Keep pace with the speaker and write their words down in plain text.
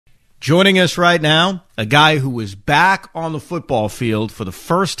Joining us right now, a guy who was back on the football field for the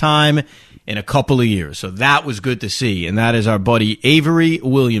first time in a couple of years. So that was good to see, and that is our buddy Avery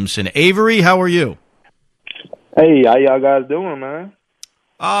Williamson. Avery, how are you? Hey, how y'all guys doing, man?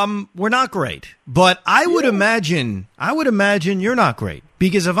 We're not great, but I would imagine you're not great,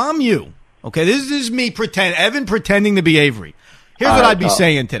 because if I'm you, okay, this is me Evan pretending to be Avery. Here's what I'd be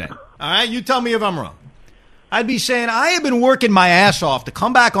saying today. All right, you tell me if I'm wrong. I'd be saying, I have been working my ass off to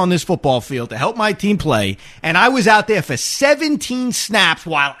come back on this football field to help my team play, and I was out there for 17 snaps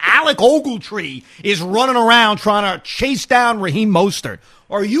while Alec Ogletree is running around trying to chase down Raheem Mostert.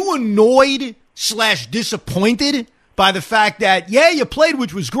 Are you annoyed / disappointed by the fact that, you played,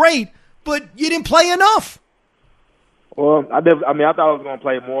 which was great, but you didn't play enough? Well, I thought I was going to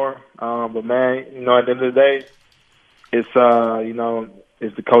play more, but, man, at the end of the day, it's,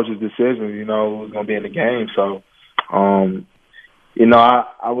 it's the coach's decision, who's going to be in the game. So, I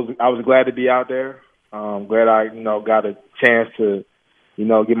was glad to be out there. Glad I, got a chance to,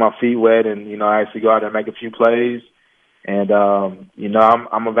 get my feet wet and, actually go out there and make a few plays. And,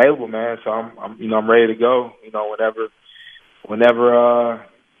 I'm available, man. So I'm ready to go, whenever,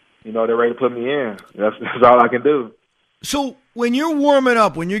 they're ready to put me in. That's all I can do. So when you're warming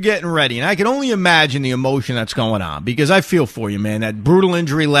up, when you're getting ready, and I can only imagine the emotion that's going on, because I feel for you, man. That brutal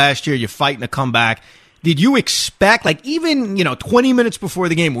injury last year, you're fighting to come back. Did you expect, even, 20 minutes before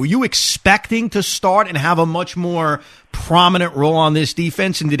the game, were you expecting to start and have a much more prominent role on this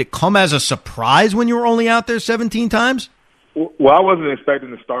defense? And did it come as a surprise when you were only out there 17 times? Well, I wasn't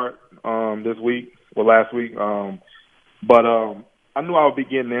expecting to start last week. But I knew I would be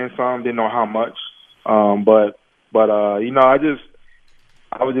getting in some, didn't know how much. But I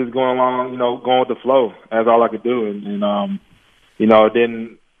was just going along, going with the flow. That's all I could do. And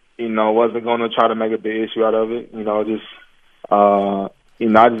wasn't going to try to make a big issue out of it. I just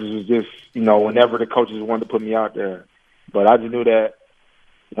whenever the coaches wanted to put me out there. But I just knew that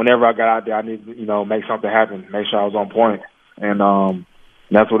whenever I got out there, I needed to, make something happen, make sure I was on point. And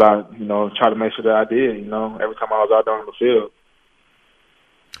that's what I, try to make sure that I did, every time I was out there on the field.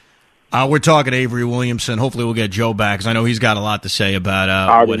 We're talking to Avery Williamson. Hopefully we'll get Joe back, because I know he's got a lot to say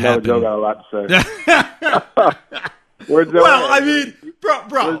about what happened. Joe got a lot to say. Where's Joe? Well,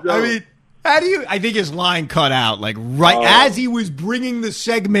 bro, how do you – I think his line cut out. As he was bringing the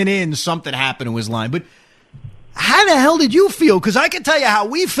segment in, something happened to his line. But how the hell did you feel? Because I can tell you how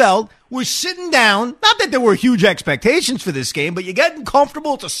we felt. We're sitting down. Not that there were huge expectations for this game, but you're getting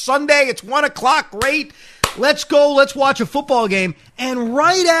comfortable. It's a Sunday. It's 1 o'clock. Great. Let's go. Let's watch a football game. And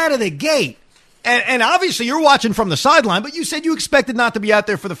right out of the gate, and obviously you're watching from the sideline, but you said you expected not to be out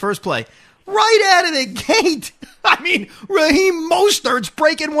there for the first play. Right out of the gate, Raheem Mostert's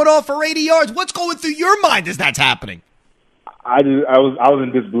breaking one off for 80 yards. What's going through your mind as that's happening? I was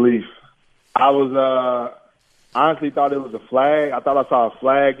in disbelief. I was honestly thought it was a flag. I thought I saw a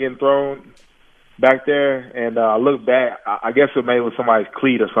flag getting thrown back there, and I looked back. I guess it maybe was somebody's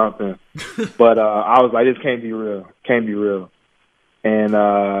cleat or something. But I was like, this can't be real. Can't be real. And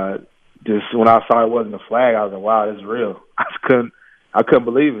just when I saw it wasn't a flag, I was like, wow, this is real. I couldn't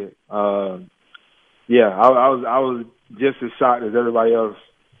believe it. I was just as shocked as everybody else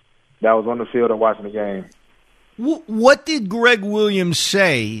that was on the field and watching the game. What did Greg Williams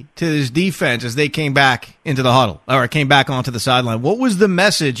say to his defense as they came back into the huddle, or came back onto the sideline? What was the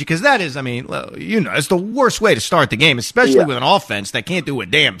message? Because that is, it's the worst way to start the game, especially with an offense that can't do a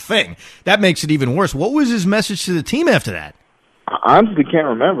damn thing. That makes it even worse. What was his message to the team after that? I honestly can't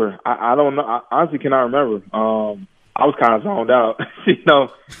remember. I don't know. I honestly cannot remember. I was kind of zoned out.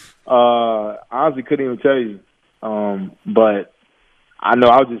 I honestly couldn't even tell you. But I know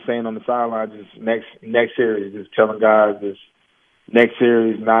I was just saying on the sideline, just next series, just telling guys this next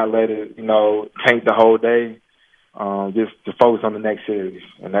series, not let it, tank the whole day. Just to focus on the next series.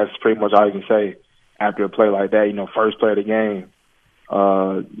 And that's pretty much all you can say after a play like that. First play of the game,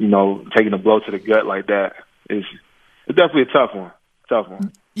 taking a blow to the gut like that it's definitely a tough one. Tough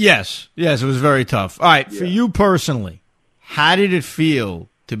one. Yes, it was very tough. All right, for you personally, how did it feel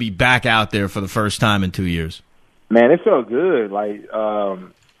to be back out there for the first time in 2 years? Man, it felt good. I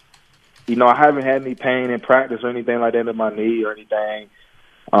haven't had any pain in practice or anything like that in my knee or anything.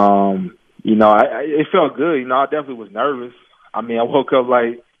 It felt good. I definitely was nervous. I woke up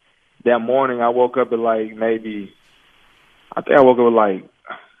that morning. I woke up at maybe, I think I woke up at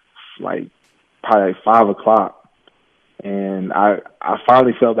probably 5 o'clock. And I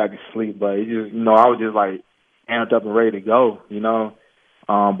finally fell back asleep, but it just, I was just amped up and ready to go,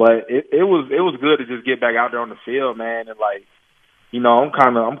 But it was good to just get back out there on the field, man. And I'm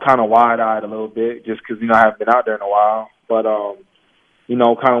kind of wide eyed a little bit just because I haven't been out there in a while. But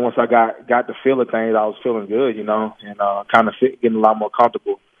kind of once I got the feel of things, I was feeling good, and kind of getting a lot more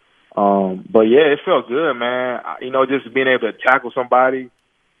comfortable. But yeah, it felt good, man. Just being able to tackle somebody,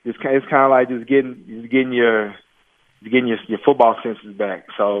 it's kind of like just getting your football senses back.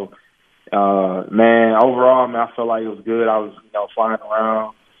 So, man, overall, man, I felt like it was good. I was, flying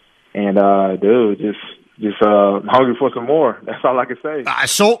around, and dude, just hungry for some more. That's all I can say.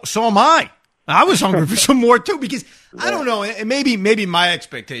 So am I. I was hungry for some more too, because I don't know, and maybe my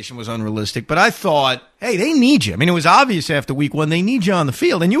expectation was unrealistic, but I thought, hey, they need you. I mean, it was obvious after week 1 they need you on the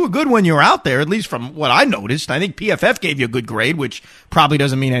field, and you were good when you were out there, at least from what I noticed. I think PFF gave you a good grade, which probably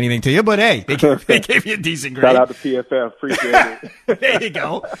doesn't mean anything to you, but hey, they gave you a decent grade. Shout out to PFF, appreciate it. There you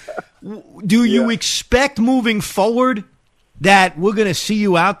go. Do you expect moving forward that we're going to see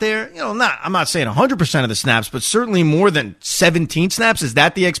you out there? I'm not saying 100% of the snaps, but certainly more than 17 snaps. Is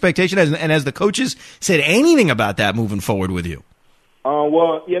that the expectation? And has the coaches said anything about that moving forward with you?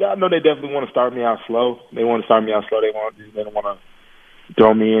 Well, yeah, I know they definitely want to start me out slow. They want to start me out slow. They don't want to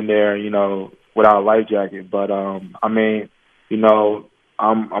throw me in there, without a life jacket. But I'm hoping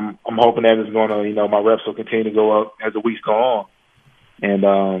that it's going to, my reps will continue to go up as the weeks go on. And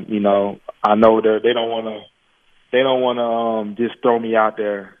I know they don't want to. They don't want to just throw me out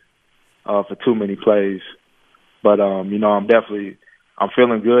there for too many plays, but I'm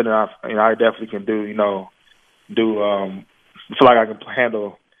feeling good, and I definitely can feel like I can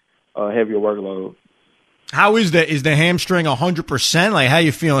handle a heavier workload. How is the hamstring 100%? Like, how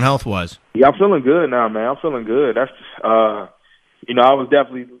you feeling health wise? Yeah, I'm feeling good now, man. I'm feeling good. That's I was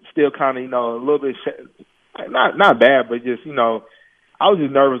definitely still kind of a little bit not bad, but just I was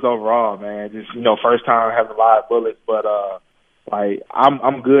just nervous overall, man. Just, first time having live bullets, but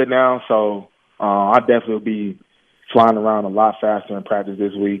I'm good now, so I definitely will be flying around a lot faster in practice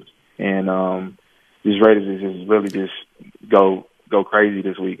this week, and just ready to just really just go crazy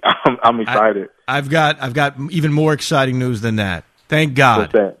this week. I'm excited. I've got even more exciting news than that. Thank God.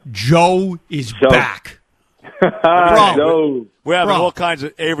 What's that? Joe is back. Bro, Joe. We're having all kinds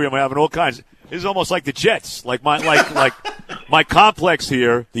of Avery. I'm having all kinds. This is almost like the Jets. Like my complex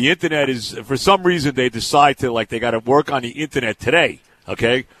here. The internet is, for some reason, they decide to they got to work on the internet today.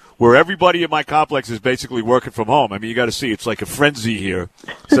 Okay, where everybody in my complex is basically working from home. I mean, you got to see it's like a frenzy here.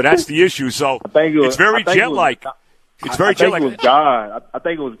 So that's the issue. So it's very jet-like. It's very jet-like. I think it was God. I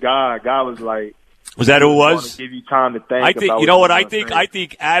think it was God. God was like. Was that who it was? Give you time to think. I think you know what I think. I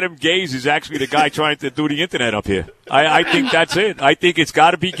think Adam Gase is actually the guy trying to do the internet up here. I think that's it. I think it's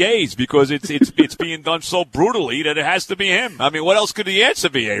got to be Gase because it's being done so brutally that it has to be him. I mean, what else could the answer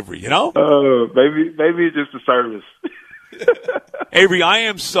be, Avery? Maybe it's just a service. Avery, I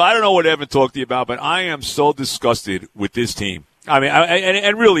don't know what Evan talked to you about, but I am so disgusted with this team. I mean,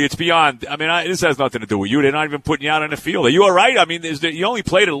 and really, it's beyond. I mean, this has nothing to do with you. They're not even putting you out on the field. Are you all right? I mean, you only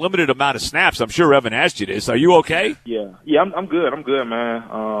played a limited amount of snaps. I'm sure Evan asked you this. Are you okay? Yeah, I'm good. I'm good,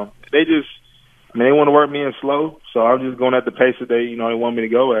 man. They want to work me in slow, so I'm just going at the pace that they want me to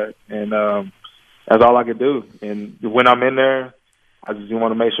go at, and that's all I can do. And when I'm in there, I just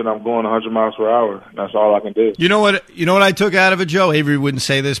want to make sure that I'm going 100 miles per hour. That's all I can do. You know what I took out of it, Joe? Avery wouldn't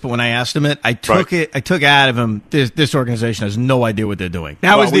say this, but when I asked him it, I took out of him. This organization has no idea what they're doing.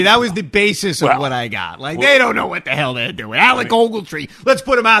 That was the basis of what I got. They don't know what the hell they're doing. Alec Ogletree, let's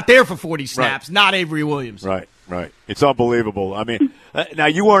put him out there for 40 snaps, not Avery Williamson. Right. It's unbelievable. I mean, now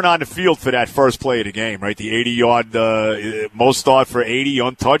you weren't on the field for that first play of the game, right? The 80-yard most start for 80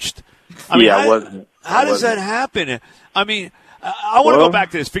 untouched. I mean, I wasn't. How does that happen? I mean. I want to go back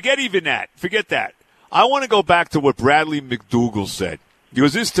to this. Forget that. I want to go back to what Bradley McDougall said,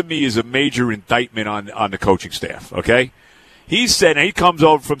 because this to me is a major indictment on the coaching staff, okay? He said, and he comes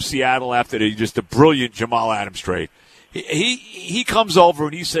over from Seattle after just a brilliant Jamal Adams trade. He comes over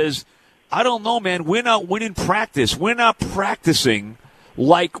and he says, I don't know, man, we're not winning practice. We're not practicing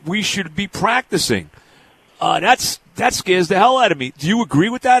like we should be practicing. That scares the hell out of me. Do you agree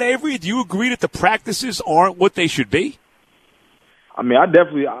with that, Avery? Do you agree that the practices aren't what they should be? I mean,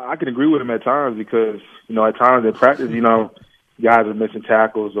 I can agree with him at times because, at times in practice, guys are missing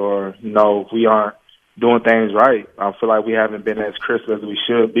tackles or, we aren't doing things right. I feel like we haven't been as crisp as we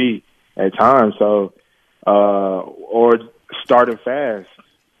should be at times. So, or starting fast.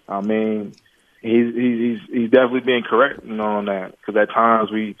 I mean, he's definitely being correct, on that because at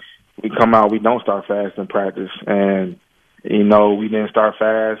times we come out, we don't start fast in practice and, we didn't start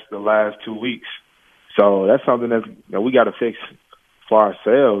fast the last 2 weeks. So that's something that we got to fix for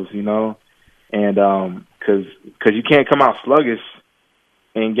ourselves, and because you can't come out sluggish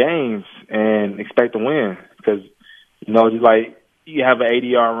in games and expect to win because just like you have an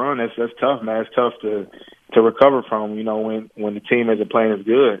 80-yard run, that's tough, man. It's tough to recover from, when the team isn't playing as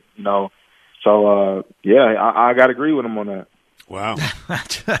good, So, I got to agree with him on that. Wow.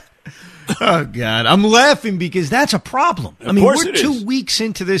 Oh, God. I'm laughing because that's a problem. I mean, we're 2 weeks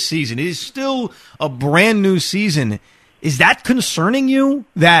into this season. It is still a brand new season. Is that concerning you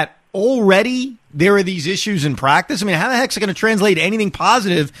that already there are these issues in practice? I mean, how the heck is it going to translate to anything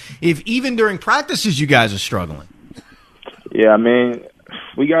positive if even during practices you guys are struggling? Yeah, I mean,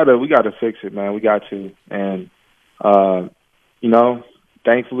 we gotta fix it, man. We got to. And,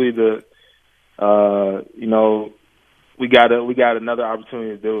 thankfully we got another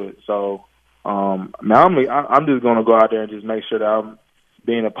opportunity to do it. So, I'm just going to go out there and just make sure that I'm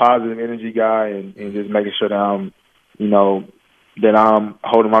being a positive energy guy and just making sure that I'm, that I'm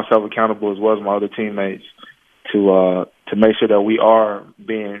holding myself accountable as well as my other teammates to make sure that we are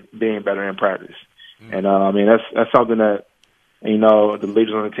being better in practice. And that's something that the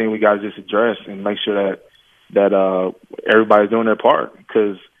leaders on the team, we got to just address and make sure that everybody's doing their part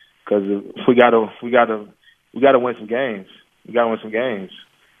because we gotta win some games. We gotta win some games,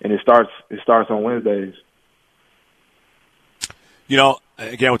 and it starts on Wednesdays.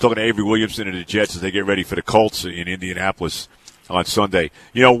 Again, we're talking to Avery Williamson and the Jets as they get ready for the Colts in Indianapolis on Sunday.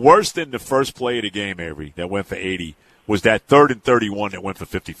 Worse than the first play of the game, Avery, that went for 80, was that 3rd and 31 that went for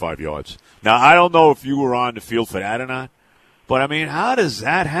 55 yards. Now, I don't know if you were on the field for that or not, but, how does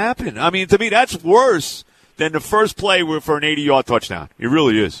that happen? To me, that's worse than the first play for an 80-yard touchdown. It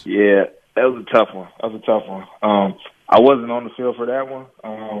really is. Yeah, that was a tough one. I wasn't on the field for that one.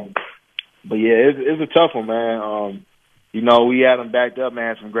 But, yeah, it's a tough one, man. We had them backed up,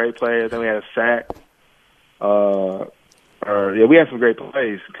 man, some great players. Then we had a sack. We had some great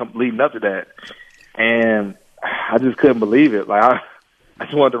plays leading up to that. And I just couldn't believe it. Like, I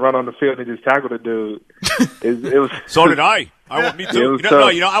just wanted to run on the field and just tackle the dude. It was. So did I. Me too.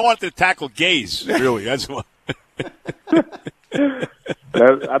 I wanted to tackle Gase. Really, that's what.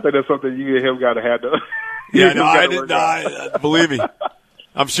 I think that's something you and him got to handle. Yeah, no, I didn't. Believe me,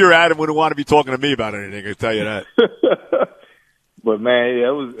 I'm sure Adam wouldn't want to be talking to me about anything. I can tell you that. But man, yeah,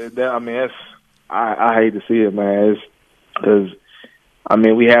 it was. That's. I hate to see it, man. Because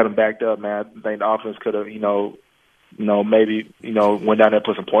we had them backed up, man. I think the offense could have, maybe went down there and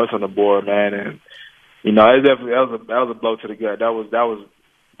put some points on the board, man. And it definitely that was a blow to the gut. That was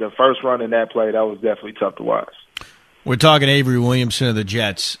the first run in that play. That was definitely tough to watch. We're talking Avery Williamson of the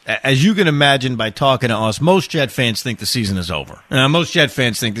Jets. As you can imagine by talking to us, most Jet fans think the season is over. Most Jet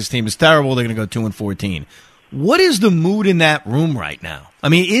fans think this team is terrible. They're going to go 2-14. What is the mood in that room right now?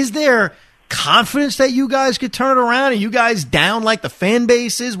 Is there confidence that you guys could turn it around? Are you guys down like the fan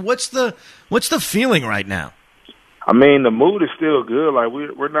base is? What's the feeling right now? The mood is still good. Like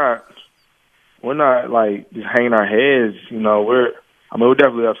we're not like just hanging our heads. We're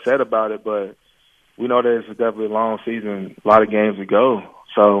definitely upset about it, but we know that it's definitely a long season, a lot of games to go.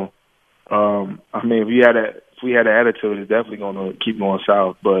 So, if we had an attitude, it's definitely going to keep going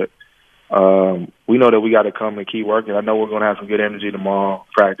south. But we know that we got to come and keep working. I know we're going to have some good energy tomorrow,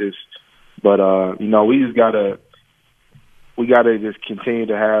 practice. But we just gotta just continue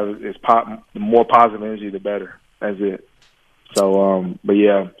to have the more positive energy, the better. That's it. So, but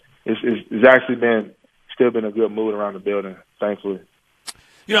yeah, it's actually still been a good mood around the building, thankfully.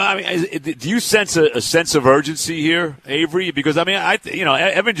 Do you sense a sense of urgency here, Avery? Because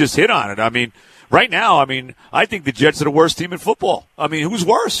Evan just hit on it. Right now, I think the Jets are the worst team in football. Who's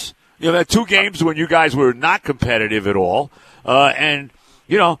worse? There are 2 games when you guys were not competitive at all, and.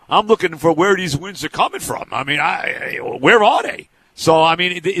 I'm looking for where these wins are coming from. Where are they? So,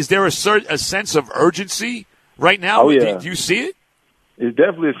 is there a sense of urgency right now? Oh, yeah. Do you see it? It's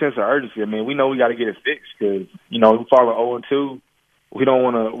definitely a sense of urgency. We know we got to get it fixed because, we follow 0-2. We don't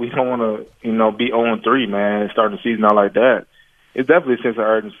want to, be 0-3, man, and starting the season out like that. It's definitely a sense of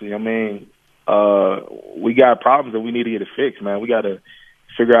urgency. We got problems that we need to get it fixed, man. We got to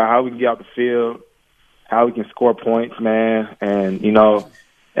figure out how we can get out the field, how we can score points, man, and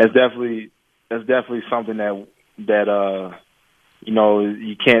that's definitely something that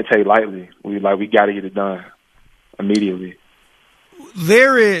you can't take lightly. We got to get it done immediately.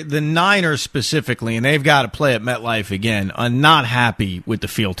 The Niners specifically, and they've got to play at MetLife again, are not happy with the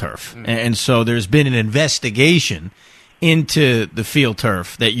field turf, and so there's been an investigation into the field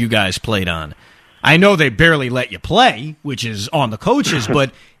turf that you guys played on. I know they barely let you play, which is on the coaches,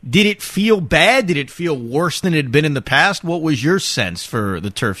 but did it feel bad? Did it feel worse than it had been in the past? What was your sense for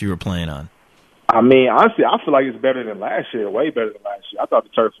the turf you were playing on? Honestly, I feel like it's better than last year, way better than last year. I thought the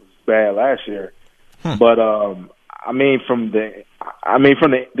turf was bad last year. But, from the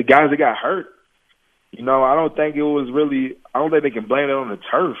guys that got hurt, I don't think they can blame it on the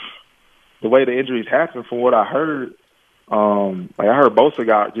turf. the way the injuries happen, from what I heard, like I heard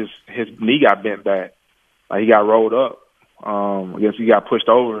Bosa his knee got bent back. Like he got rolled up. I guess he got pushed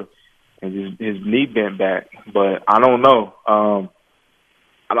over and his knee bent back. But I don't know.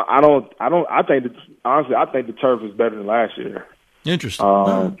 I think the turf is better than last year. Interesting.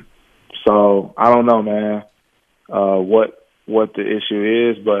 So I don't know, man, what the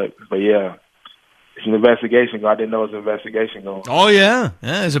issue is, but yeah. It's an investigation. I didn't know it was an investigation going. Oh yeah,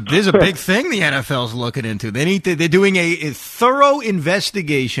 there's a big thing the NFL's looking into. They're doing a thorough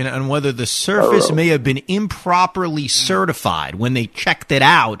investigation on whether the surface may have been improperly certified when they checked it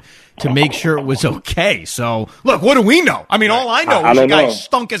out to make sure it was okay. So look, what do we know? I mean, all I know is you guys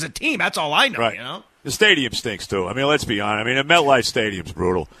stunk as a team. That's all I know. Right. You know? The stadium stinks too. I mean, let's be honest. I mean, the MetLife Stadium's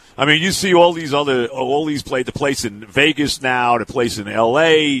brutal. I mean, you see all these the place in Vegas now, the place in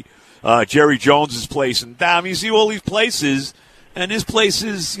L.A., Jerry Jones's place in down. You see all these places, and this place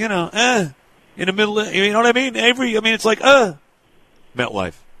is, in the middle of, you know what I mean, Avery? I mean, it's like,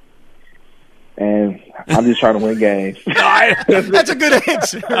 MetLife. And I'm just trying to win games. That's a good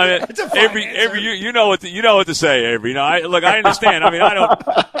answer. I mean, it's a fine Avery, answer. Avery, you know what to say, Avery. I understand. I mean, I don't.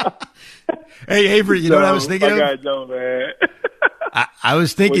 Hey, Avery, you know what I was thinking of? I know, man. I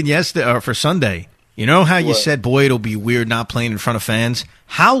was thinking yesterday, or for Sunday. You know how you said, boy, it'll be weird not playing in front of fans?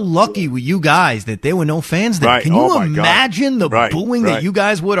 How lucky were you guys that there were no fans there? Right. Can you imagine the booing that you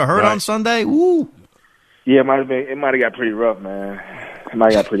guys would have heard on Sunday? Ooh. Yeah, it might have got pretty rough, man. It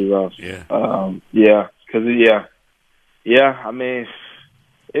might have got pretty rough. Yeah. I mean,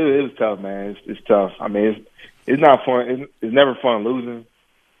 it was tough, man. It's tough. I mean, it's not fun. It's never fun losing.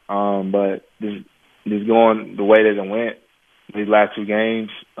 But just going the way that it went these last two games,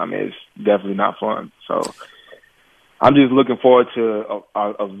 I mean, it's definitely not fun. So I'm just looking forward to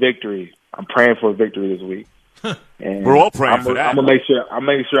a victory. I'm praying for a victory this week. And we're all praying for that. I'm gonna make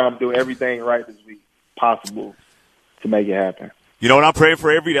sure I'm doing everything right this week possible to make it happen. You know what I'm praying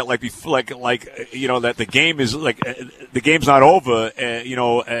for, Avery? That that the game is the game's not over.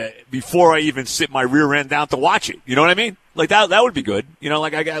 Before I even sit my rear end down to watch it. You know what I mean? Like that would be good.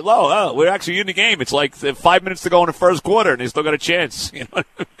 We're actually in the game. It's like 5 minutes to go in the first quarter, and they still got a chance. You know.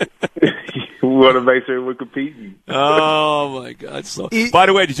 We want to make sure we're competing. Oh my God! By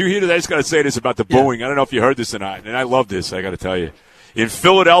the way, did you hear that? I just got to say this about the booing. I don't know if you heard this or not, and I love this. I got to tell you, in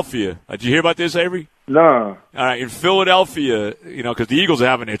Philadelphia, did you hear about this, Avery? No. All right, in Philadelphia, because the Eagles are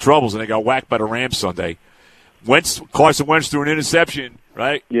having their troubles and they got whacked by the Rams Sunday. Carson Wentz threw an interception,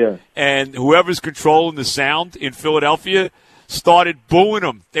 right? Yeah. And whoever's controlling the sound in Philadelphia started booing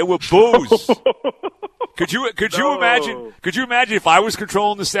them. They were boos. Could you imagine? Could you imagine if I was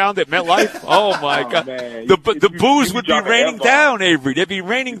controlling the sound at MetLife? Oh my God! Man. The boos would be raining down, Avery. They'd be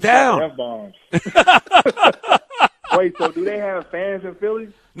raining down. F-bombs. Wait, so do they have fans in Philly?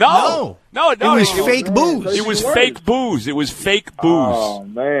 No. It was fake booze. It was fake booze. It was fake booze. Oh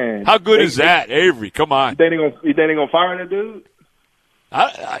man! How good is that, Avery? Come on. You think they gonna fire the dude?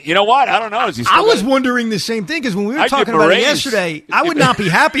 You know what? I don't know. I was wondering the same thing because when we were talking about it yesterday, I would not be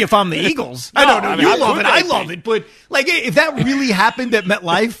happy if I'm the Eagles. I don't know. You love it. I love it. But if that really happened at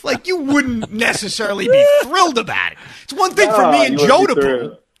MetLife, you wouldn't necessarily be thrilled about it. It's one thing for me and Joe to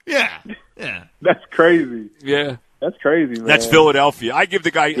boo. Yeah. That's crazy. Yeah. That's crazy, man. That's Philadelphia. I give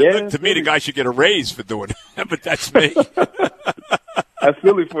the guy, to me, the guy should get a raise for doing that, but that's me. That's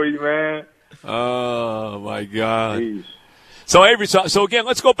Philly for you, man. Oh, my God. Jeez. So, Avery, so again,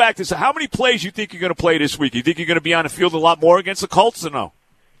 let's go back to this. How many plays you think you're going to play this week? You think you're going to be on the field a lot more against the Colts or no?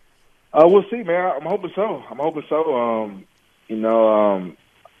 We'll see, man. I'm hoping so.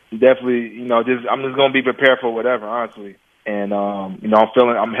 Definitely, I'm just going to be prepared for whatever, honestly. And, I'm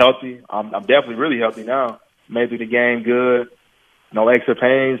healthy. I'm definitely really healthy now. Made through the game good. No extra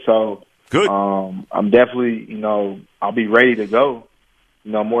pain. So, good. I'm definitely, I'll be ready to go,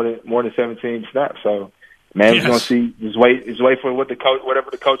 more than 17 snaps. So, man, we're going to see. Just wait for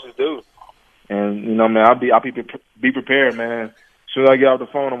whatever the coaches do. And, man, I'll be prepared, man. As soon as I get off the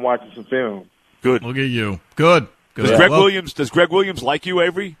phone, I'm watching some film. Good. Look at you. Good. Does Greg Williams like you,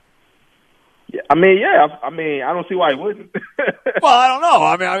 Avery? Yeah, I don't see why he wouldn't. Well, I don't know.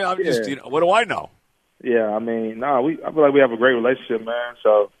 I'm just, what do I know? Yeah, I feel like we have a great relationship, man.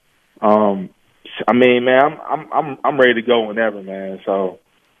 So, man, I'm ready to go whenever, man. So,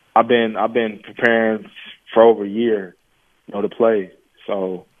 I've been preparing for over a year, to play.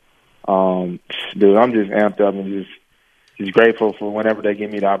 So, dude, I'm just amped up and just grateful for whenever they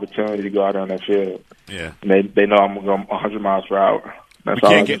give me the opportunity to go out on that field. Yeah, and they know I'm going 100 miles per hour. That's all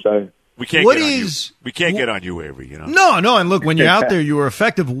I can say. We can't get on you, Avery. No, and look, when you're out there, you were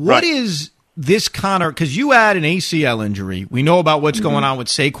effective. What is this Connor, because you had an ACL injury. We know about what's going on with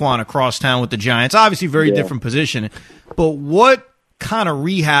Saquon across town with the Giants. Obviously, very different position. But what kind of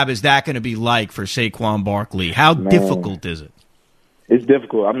rehab is that going to be like for Saquon Barkley? How difficult is it? It's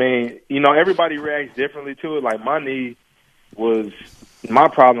difficult. I mean, everybody reacts differently to it. Like, my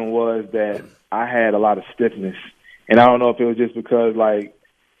problem was that I had a lot of stiffness. And I don't know if it was just because, like,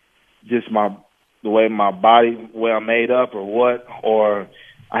 just the way my body, where I'm made up or what, or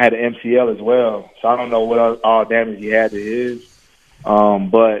I had an MCL as well. So I don't know what all damage he had to his.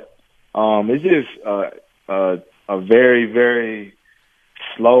 But it's just a very, very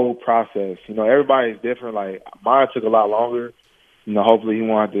slow process. Everybody's different. Like, mine took a lot longer. Hopefully he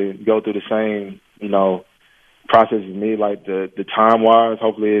wanted to go through the same, process as me, like the time-wise.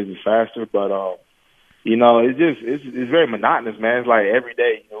 Hopefully it's faster. But, it's very monotonous, man. It's like every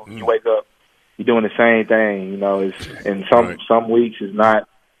day, you wake up, you're doing the same thing. And some weeks it's not,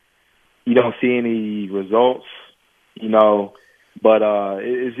 you don't see any results, but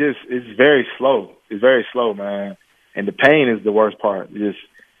it's very slow. It's very slow, man. And the pain is the worst part. Just,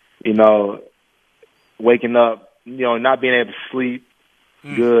 waking up, not being able to sleep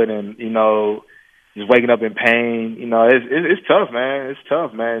good and, just waking up in pain. It's tough, man. It's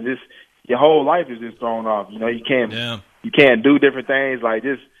tough, man. Just your whole life is just thrown off. You can't do different things like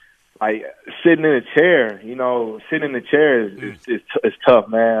just like sitting in a chair. Sitting in the chair is tough,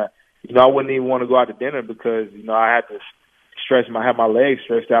 man. I wouldn't even want to go out to dinner because I had to have my legs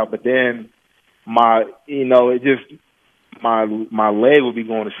stretched out. But then my leg would be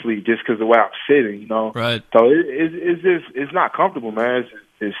going to sleep just because of the way I'm sitting. Right. So it's not comfortable, man.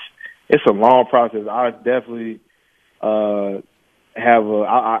 It's a long process. I definitely I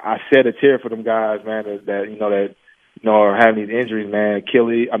shed a tear for them guys, man. That are having these injuries, man.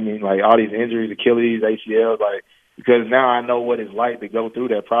 Achilles. I mean, like all these injuries, Achilles, ACLs, like. Because now I know what it's like to go through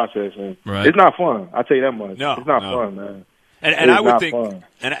that process, and It's not fun. I'll tell you that much. No, it's not fun, man. And I would think,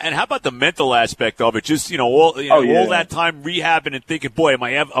 and how about the mental aspect of it? Just all that time rehabbing and thinking, boy, am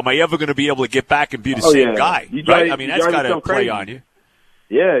I ever going to be able to get back and be the same guy? Right? I mean, that's got to play on you.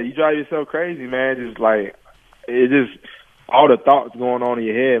 Yeah, you drive yourself crazy, man. Just like it's just all the thoughts going on in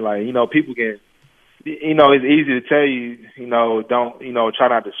your head. Like people can, it's easy to tell you, don't, try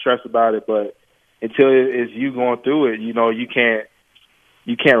not to stress about it, but until it's you going through it, you can't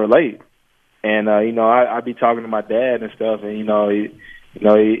relate. And I be talking to my dad and stuff, and he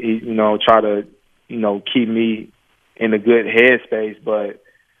try to keep me in a good headspace. But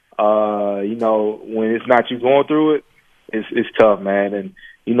when it's not you going through it, it's tough, man. And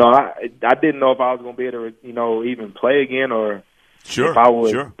I didn't know if I was gonna be able to even play again, or if I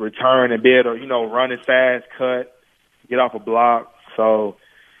would return and be able to run as fast, cut, get off a block. So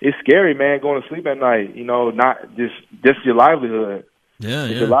it's scary, man, going to sleep at night, not just your livelihood. Yeah,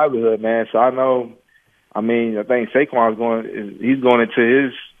 it's your livelihood, man. So I know, I think Saquon's he's going into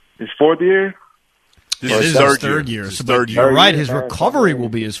his fourth year. This is his third year. So, you're right, his recovery will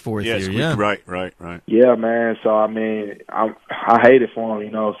be his fourth year. Yeah, right. Yeah, man. So, I hate it for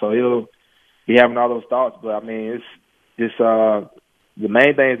him, so he'll be having all those thoughts. But, it's just the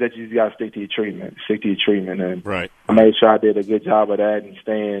main thing is that you got to stick to your treatment. And I made sure I did a good job of that and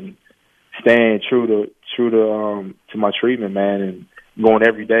staying true to my treatment, man, and going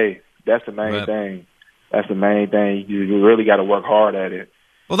every day. That's the main thing. That's the main thing. You really got to work hard at it.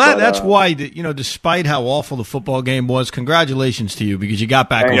 Well, that's why, despite how awful the football game was, congratulations to you because you got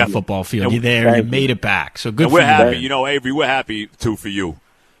back on the football field. You're there. You made it back. So good for you. We're happy. Avery, we're happy, too, for you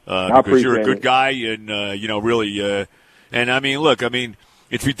because you're a good guy and, really and, look,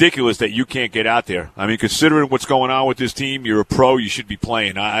 it's ridiculous that you can't get out there. Considering what's going on with this team, you're a pro. You should be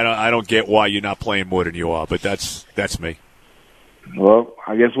playing. I don't get why you're not playing more than you are, but that's me. Well,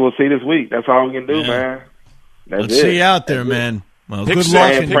 I guess we'll see this week. That's all we can do, man. Let's see you out there, man. Well, good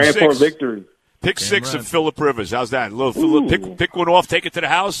luck. Praying for victory. Pick six of Phillip Rivers. How's that? Pick one off, take it to the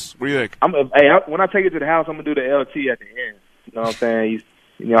house. What do you think? When I take it to the house, I'm going to do the LT at the end. You know what I'm saying?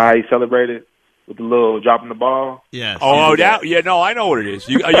 How he celebrated with the little dropping the ball? Yeah. Oh, I know what it is.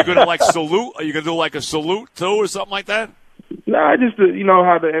 Are you going to, salute? Are you going to do, a salute, too, or something like that? Nah, just,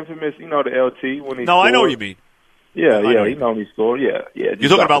 how the infamous, the LT when he No, scored. I know what you mean. Yeah, he scored. Yeah. You're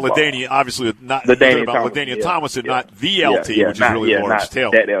talking about LaDainian, obviously not. You're talking about LaDainian Tomlinson, not the LT, which is really Lawrence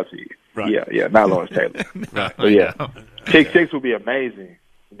Taylor. That LT. Right. Yeah, not Lawrence Taylor. Right. But yeah, pick six would be amazing.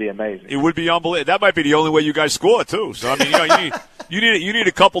 It would be unbelievable. That might be the only way you guys score too. So you need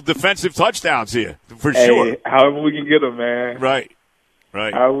a couple defensive touchdowns here for sure. However we can get them, man. Right.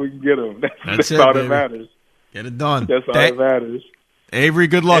 However we can get them. That's it, all baby. That matters. Get it done. That's all that matters. Avery,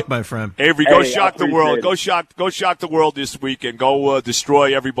 good luck, my friend. Avery, go shock the world. Go shock the world this week and go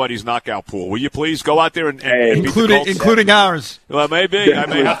destroy everybody's knockout pool. Will you please go out there and including ours? Well, maybe I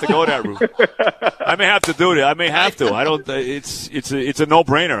may have to go that route. I may have to do it. I may have to. I don't. It's a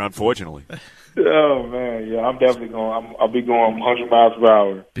no-brainer, unfortunately. Oh man, yeah, I'm definitely going. I'll be going 100 miles per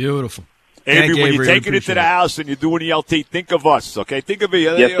hour. Beautiful. Avery, when you're taking it to the house and you're doing the LT, think of us, okay? Think of me.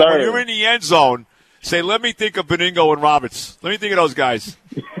 Yes, sir. When you're in the end zone, say, let me think of Beningo and Roberts. Let me think of those guys,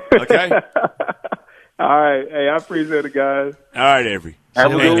 okay? All right. Hey, I appreciate it, guys. All right, Avery.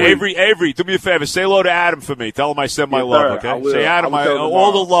 Avery, do me a favor. Say hello to Adam for me. Tell him I send my love, okay? Say Adam,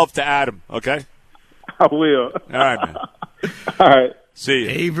 all the love to Adam, okay? I will. All right, man. All right. See you.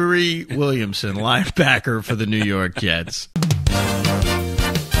 Avery Williamson, linebacker for the New York Jets.